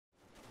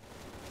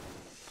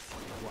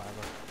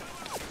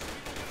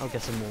whatever. I'll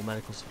get some more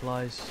medical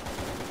supplies.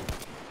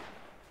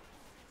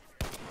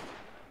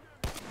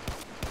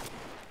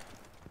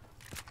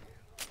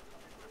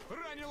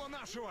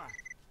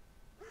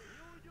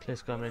 Clear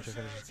sky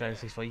military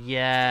finishes ceasefire.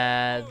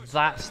 Yeah,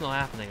 that's not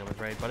happening, I'm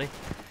afraid, buddy.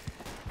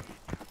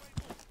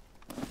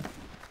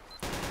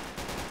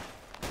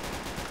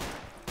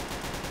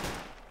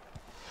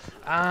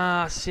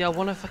 Ah, see, I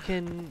want to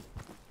fucking...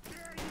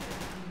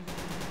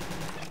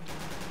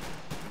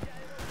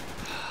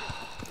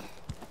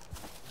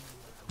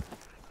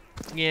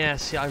 Yeah,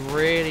 see, I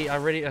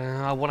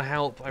want to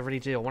help. I really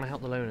do. I want to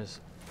help the loners.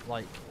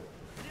 Like,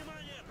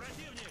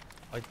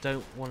 I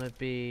don't want to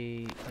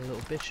be a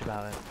little bitch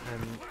about it,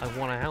 and I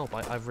want to help.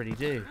 I really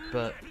do,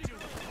 but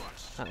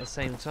at the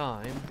same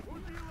time,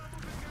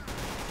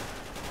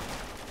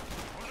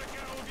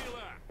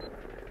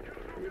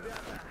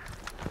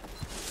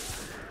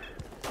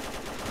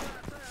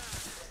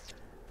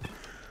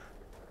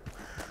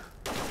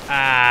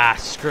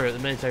 screw it. The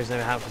military's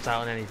never helped us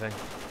out on anything.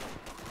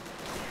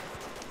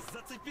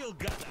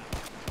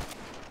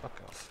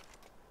 Fuck off.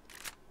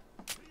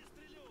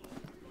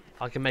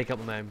 I can make up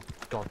my own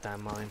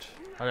goddamn mind.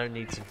 I don't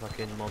need some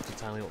fucking mod to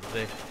tell me what to do.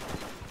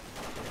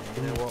 Yeah,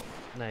 you know what?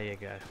 There you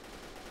go.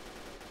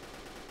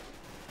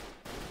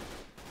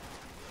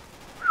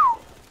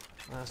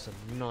 That's a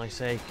nice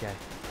AK.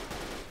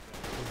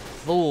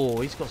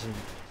 Oh, he's got some...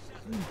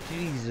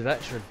 He's a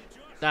veteran.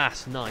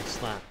 That's nice,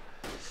 that.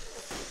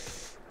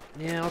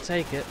 Yeah, I'll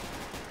take it.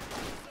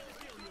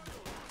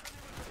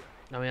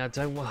 I mean, I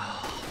don't want...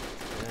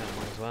 Yeah,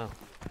 might as well.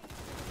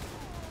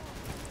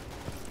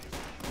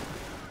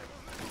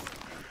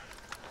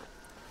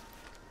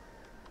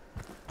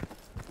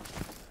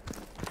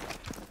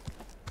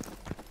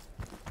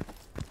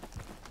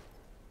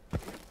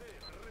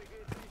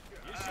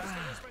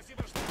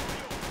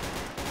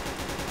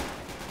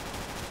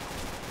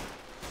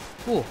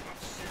 Oh.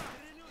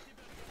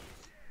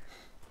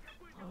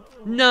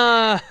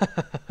 No!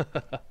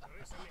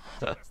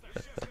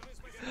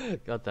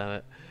 God damn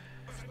it.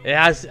 It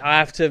has, I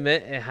have to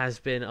admit, it has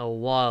been a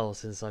while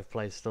since I've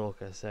played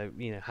Stalker, so,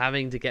 you know,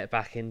 having to get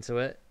back into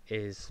it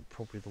is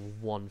probably the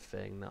one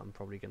thing that I'm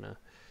probably going to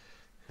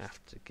have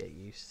to get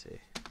used to.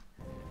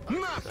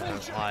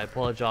 So, I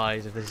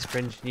apologise if this is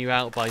cringing you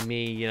out by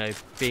me, you know,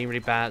 being really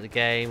bad at the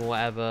game or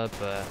whatever,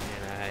 but,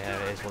 you know, hey,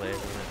 it is what it is,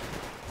 isn't it?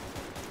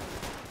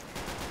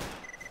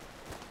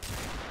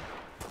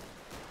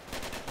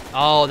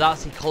 Oh,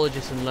 that's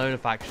ecologists and loner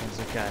factions,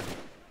 okay.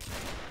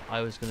 I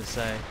was going to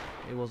say,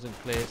 it wasn't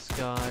clear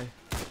sky.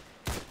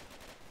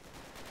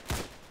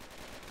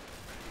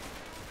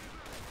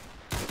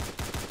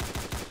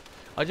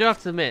 I do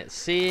have to admit,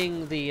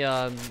 seeing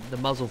the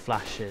muzzle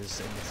flashes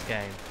in this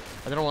game,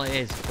 I don't know what it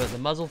is, but the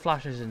muzzle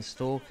flashes in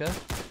Stalker,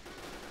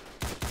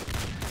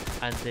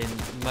 and in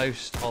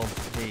most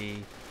of the,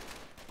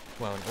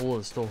 well, in all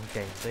the Stalker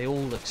games, they all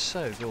look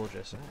so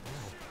gorgeous. Oh,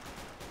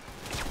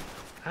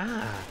 wow.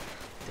 Ah,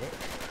 dick.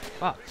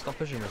 Fuck, stop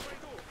pushing me.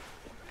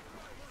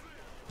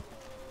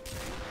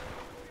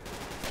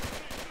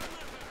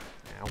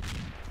 Ow.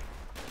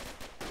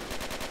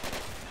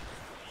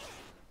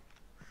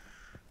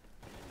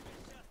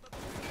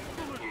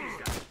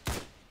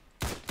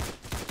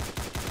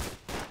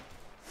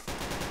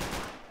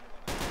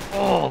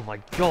 Oh my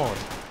god.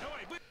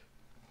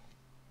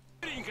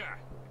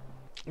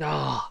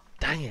 Ah, oh,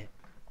 dang it.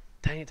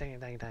 Dang it, dang it,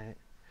 dang it, dang it.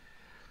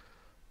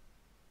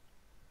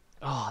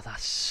 Oh,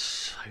 that's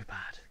so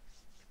bad.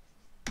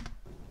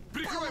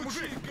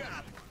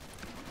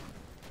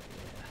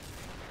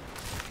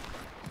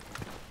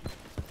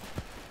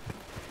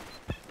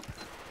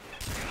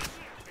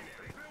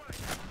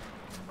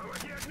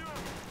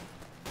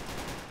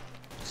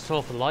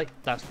 So for light,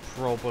 that's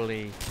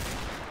probably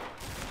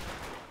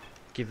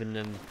given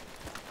them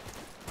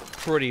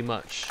pretty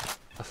much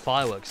a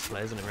fireworks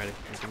display, isn't it, really?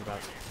 Think about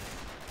it.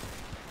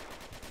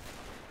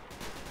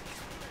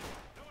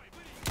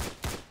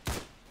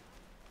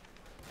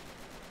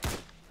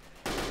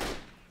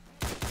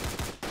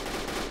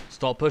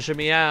 Stop pushing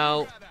me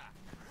out.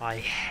 I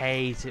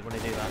hate it when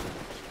they do that.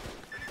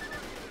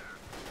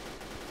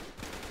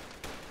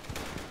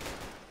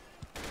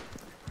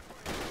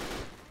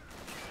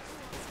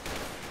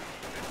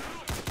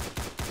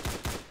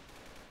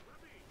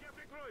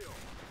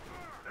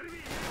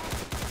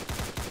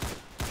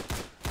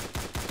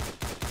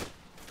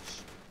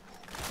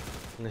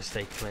 I'm gonna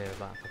stay clear of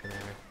that fucking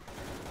area.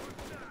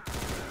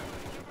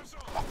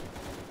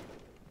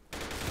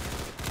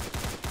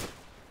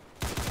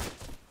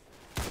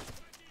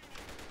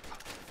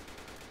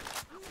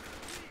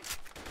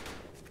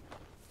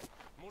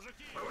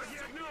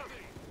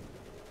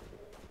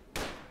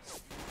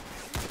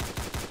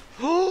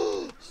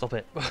 Stop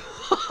it.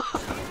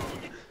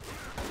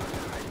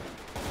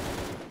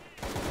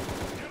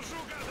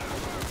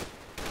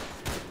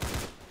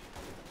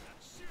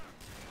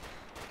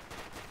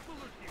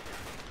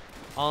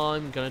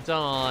 I'm gonna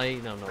die.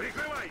 No, I'm not.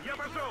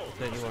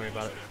 Don't you worry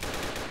about it.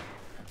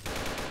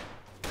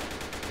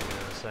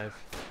 Save.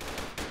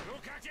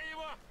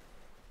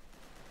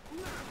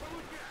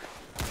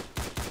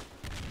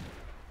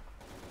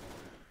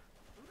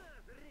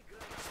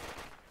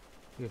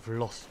 We've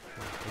lost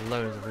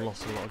loads. Have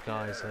lost a lot of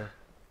guys here.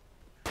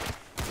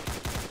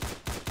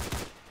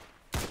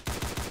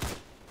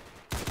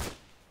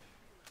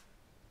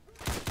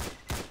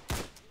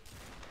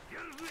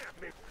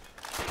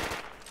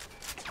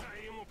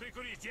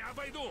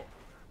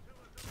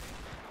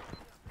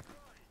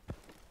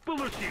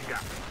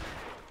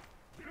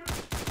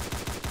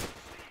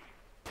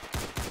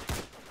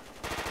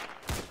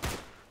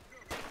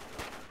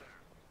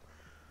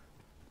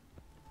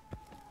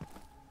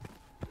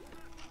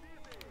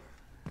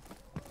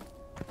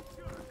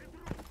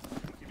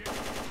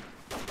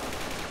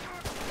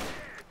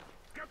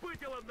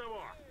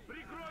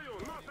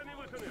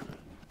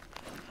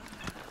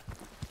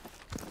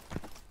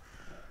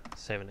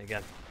 Saving it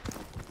again.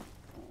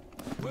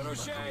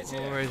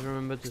 Always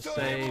remember to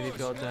save your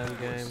goddamn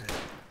game.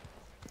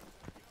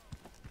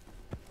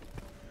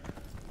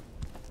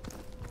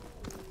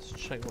 Let's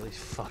check what these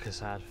fuckers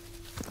had.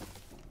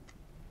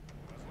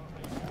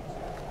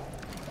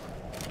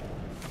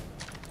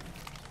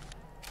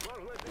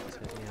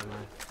 Take the ammo.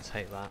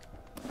 Take that.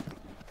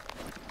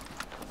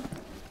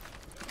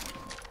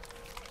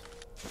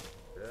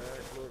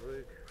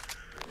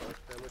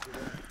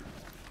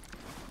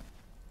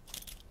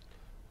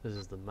 This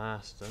is the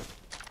master.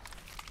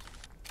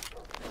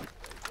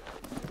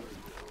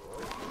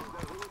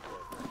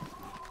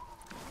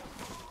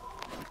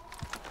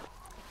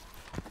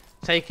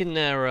 Taking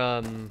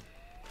their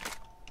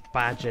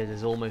badges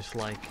is almost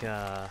like,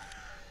 to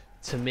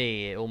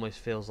me, it almost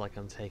feels like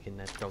I'm taking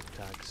their dog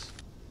tags.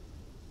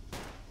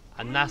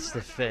 And that's the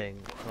thing,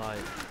 like,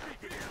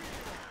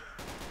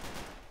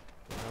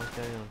 what the hell's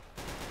going on?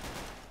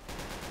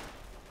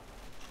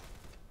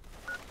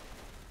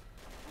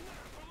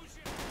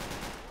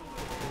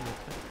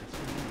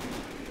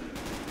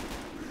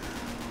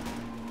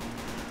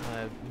 I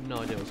have no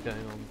idea what's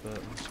going on, but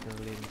I'm just going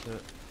to leave him to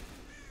it.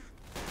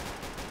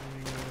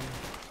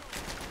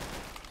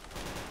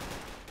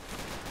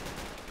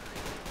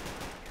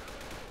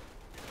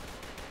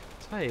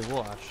 Tell you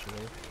what,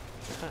 actually,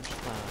 catch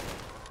that.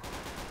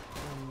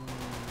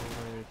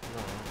 Unload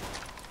that.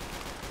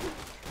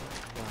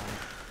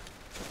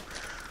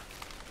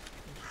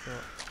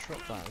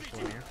 Drop that as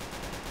well.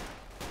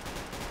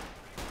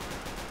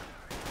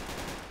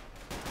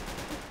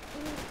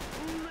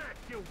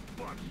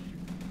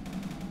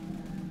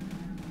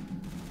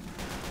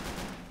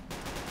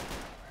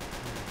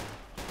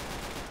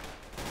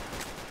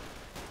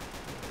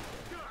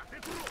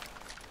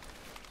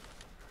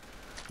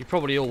 You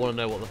probably all want to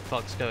know what the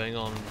fuck's going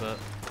on, but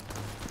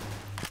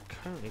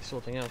currently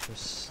sorting out some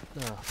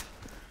stuff.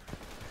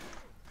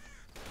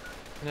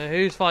 You know,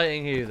 who's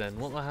fighting who then?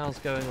 What the hell's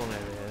going on over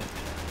here?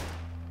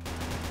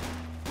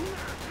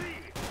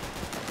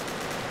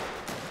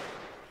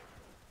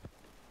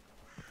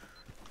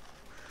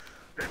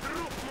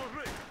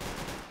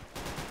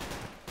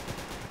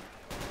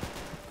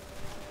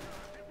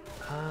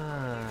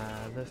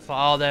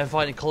 Ah, they're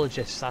fighting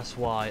ecologists, that's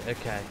why.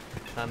 Okay,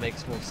 that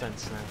makes more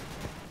sense now.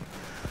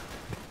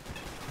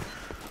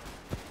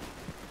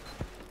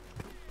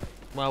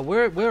 Well,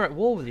 we're at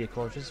war with the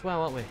ecologists as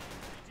well, aren't we?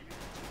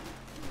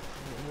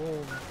 War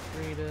with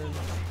freedom.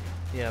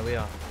 Yeah, we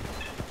are.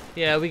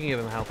 Yeah, we can give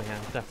them a helping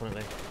hand,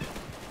 definitely.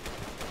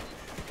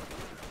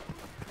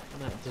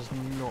 That does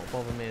not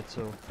bother me at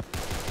all.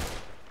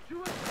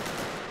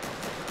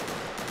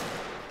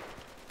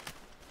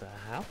 The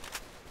hell?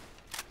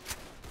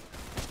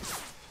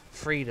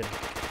 Freedom.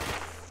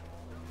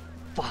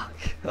 Fuck.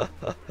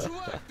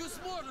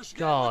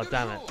 God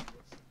damn it.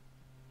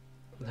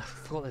 I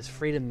forgot there's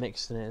freedom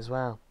mixed in it as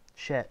well.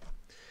 Shit.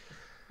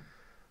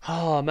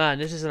 Oh man,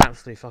 this is an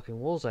absolutely fucking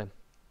war zone.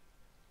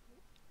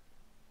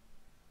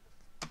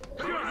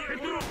 Gotta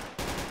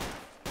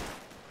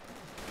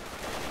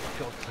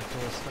collect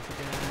all this stuff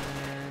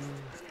again.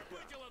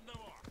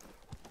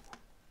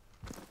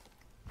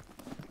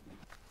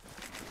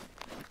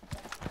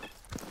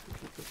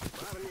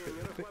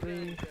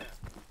 Quickly.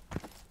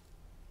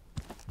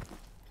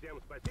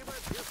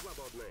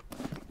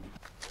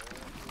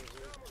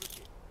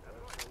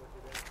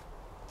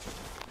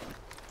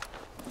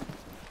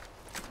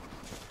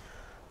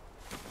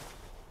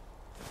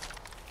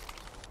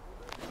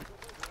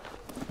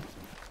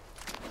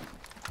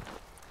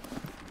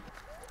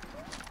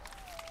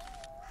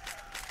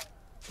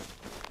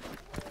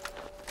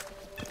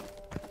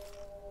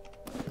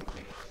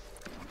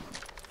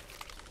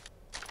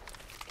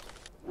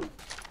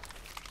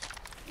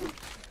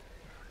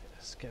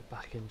 Get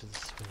back into the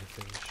swing of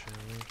things, shall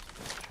we?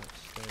 Check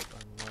scope,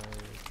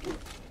 unload.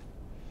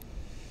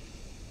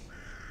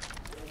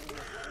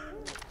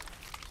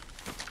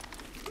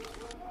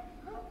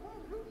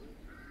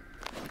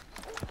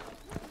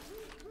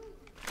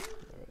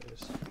 There it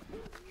is.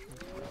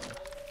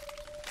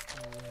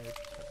 Unload,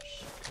 touch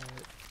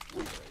scope.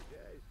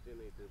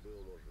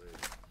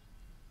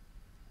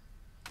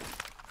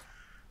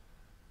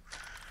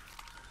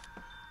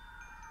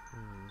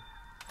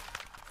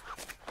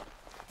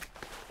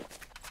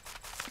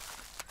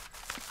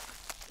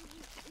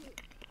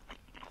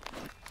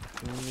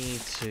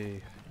 Need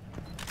to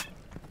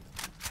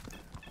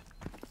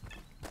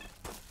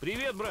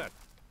Привет, брат.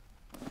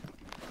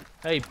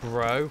 Hey,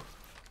 bro.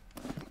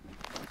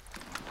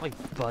 Hey,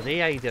 buddy,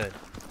 how you doing?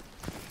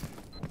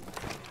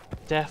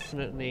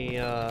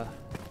 Definitely,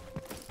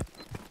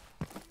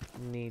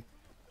 need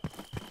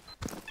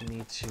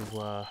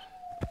to,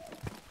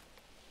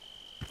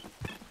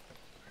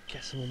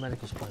 get some more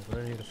medical supplies, but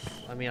I don't need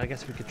I mean, I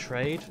guess we could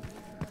trade.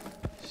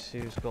 See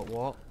who's got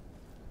what.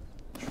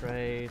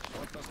 Trade.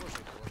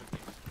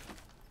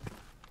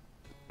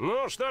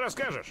 Ну, что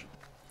расскажешь?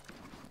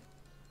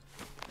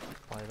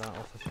 Buy that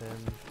off of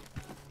him.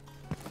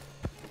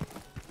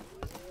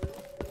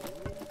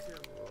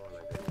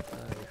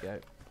 There we go.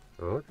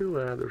 Вот и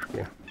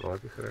ладушки,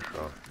 вот и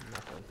хорошо.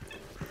 Nothing.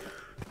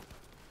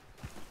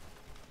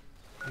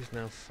 Who's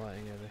now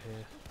fighting over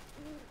here?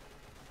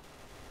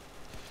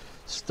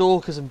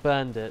 Stalkers and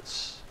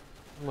bandits.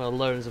 Well,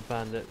 loners and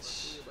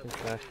bandits.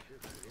 Okay.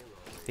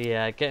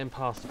 Yeah, getting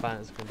past the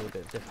bandits is going to be a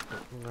bit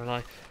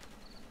difficult.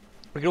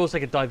 We could also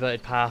take a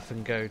diverted path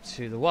and go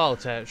to the wild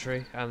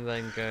territory, and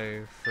then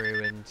go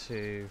through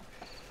into.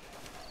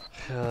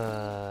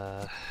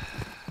 Let's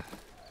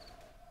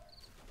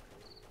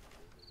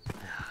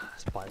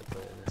buy the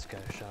bullet and let's go,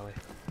 shall we?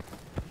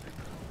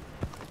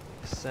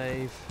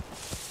 Save.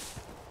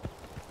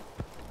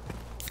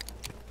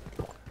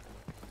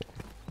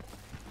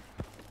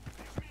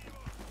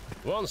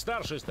 Вон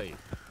старший стоит.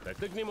 Так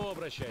ты к нему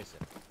обращайся.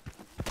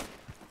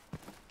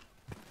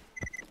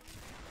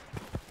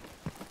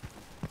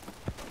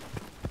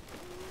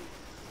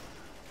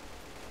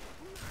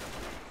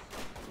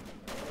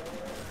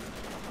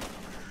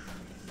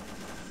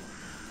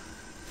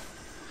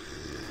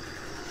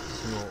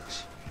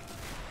 Snorks.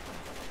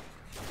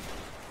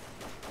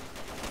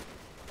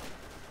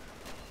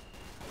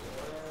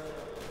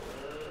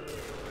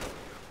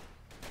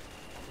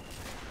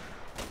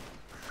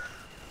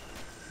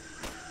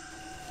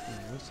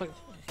 Looks like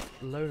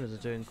loners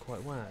are doing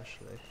quite well,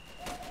 actually.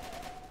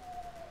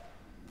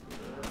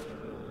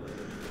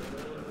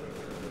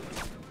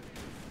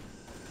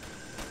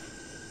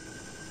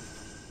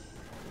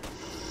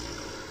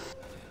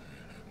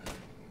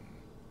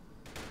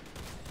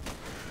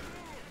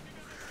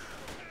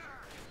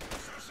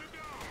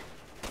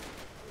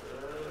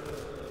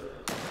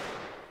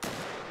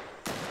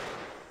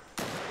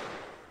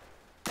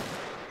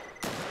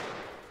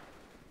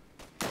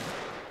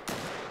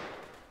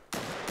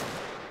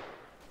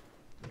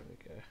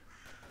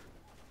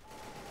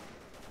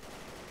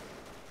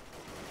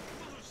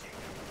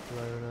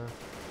 Loner.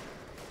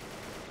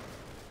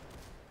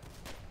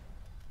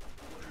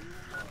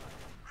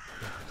 I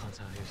can't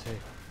tell who's who.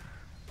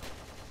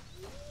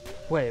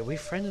 Wait, are we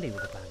friendly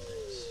with the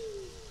bandits?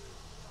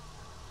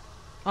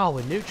 Oh,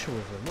 we're neutral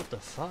with them. What the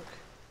fuck?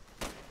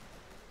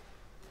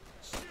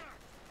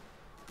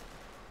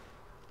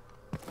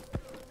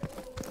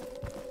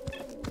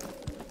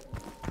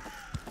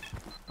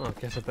 Oh, I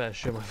guess I better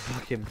show my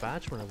fucking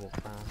badge when I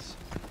walk past.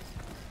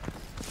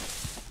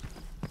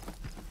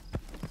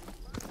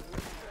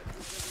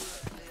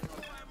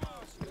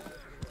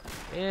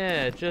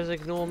 Yeah, just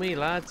ignore me,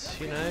 lads,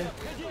 you know.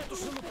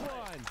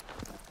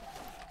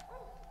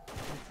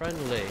 I'm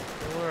friendly,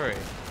 don't worry.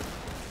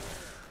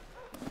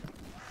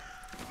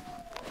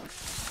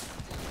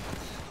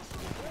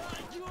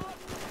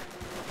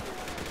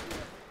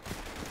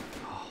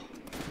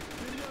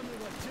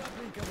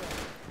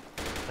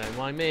 Don't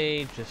mind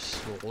me,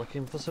 just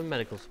looking for some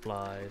medical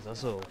supplies,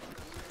 that's all.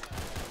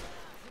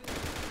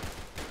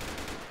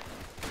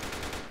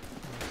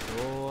 That's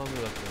all I'm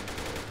looking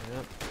for,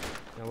 yep.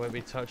 I won't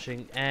be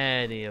touching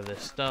any of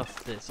this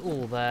stuff, it's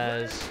all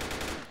theirs,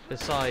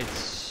 besides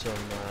some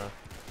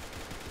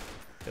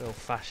good old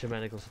fashioned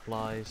medical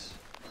supplies.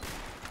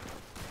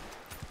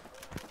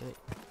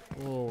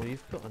 Oh,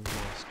 you've got a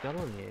nice gun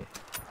on you.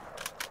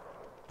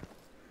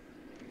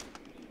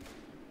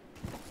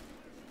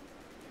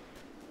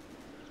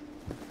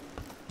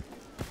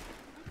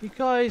 You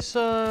guys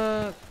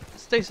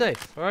stay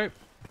safe, alright?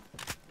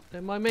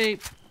 Don't mind me.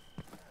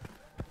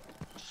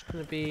 Just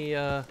gonna be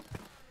get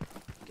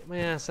my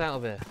ass out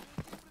of here.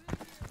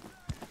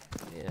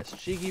 Yes,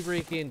 cheeky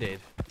breaky indeed.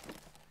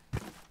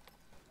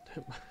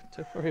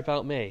 Don't worry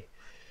about me.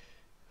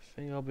 I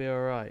think I'll be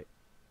alright.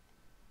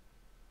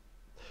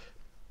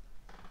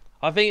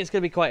 I think it's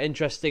going to be quite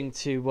interesting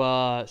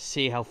to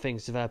see how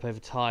things develop over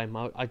time.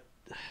 I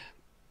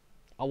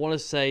want to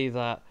say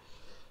that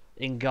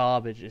in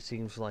Garbage it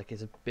seems like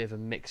it's a bit of a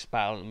mixed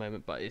battle at the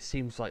moment, but it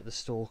seems like the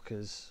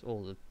Stalkers,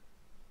 or the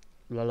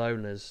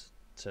loners,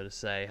 so to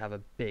say, have a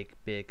big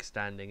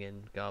standing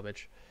in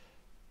Garbage.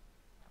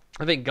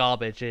 I think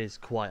Garbage is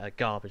quite a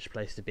garbage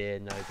place to be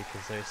in though,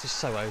 because it's just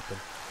so open.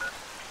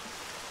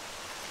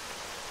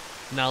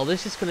 Now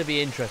this is going to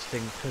be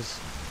interesting because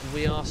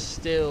we are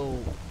still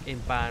in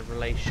bad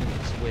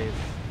relations with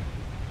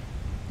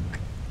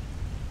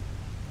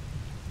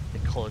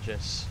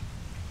ecologists,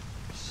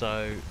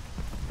 so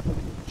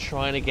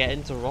trying to get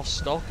into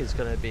Rostock is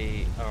going to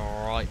be a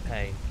right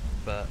pain,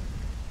 but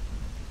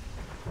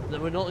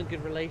we're not in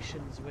good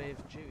relations with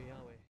Dewey, are we?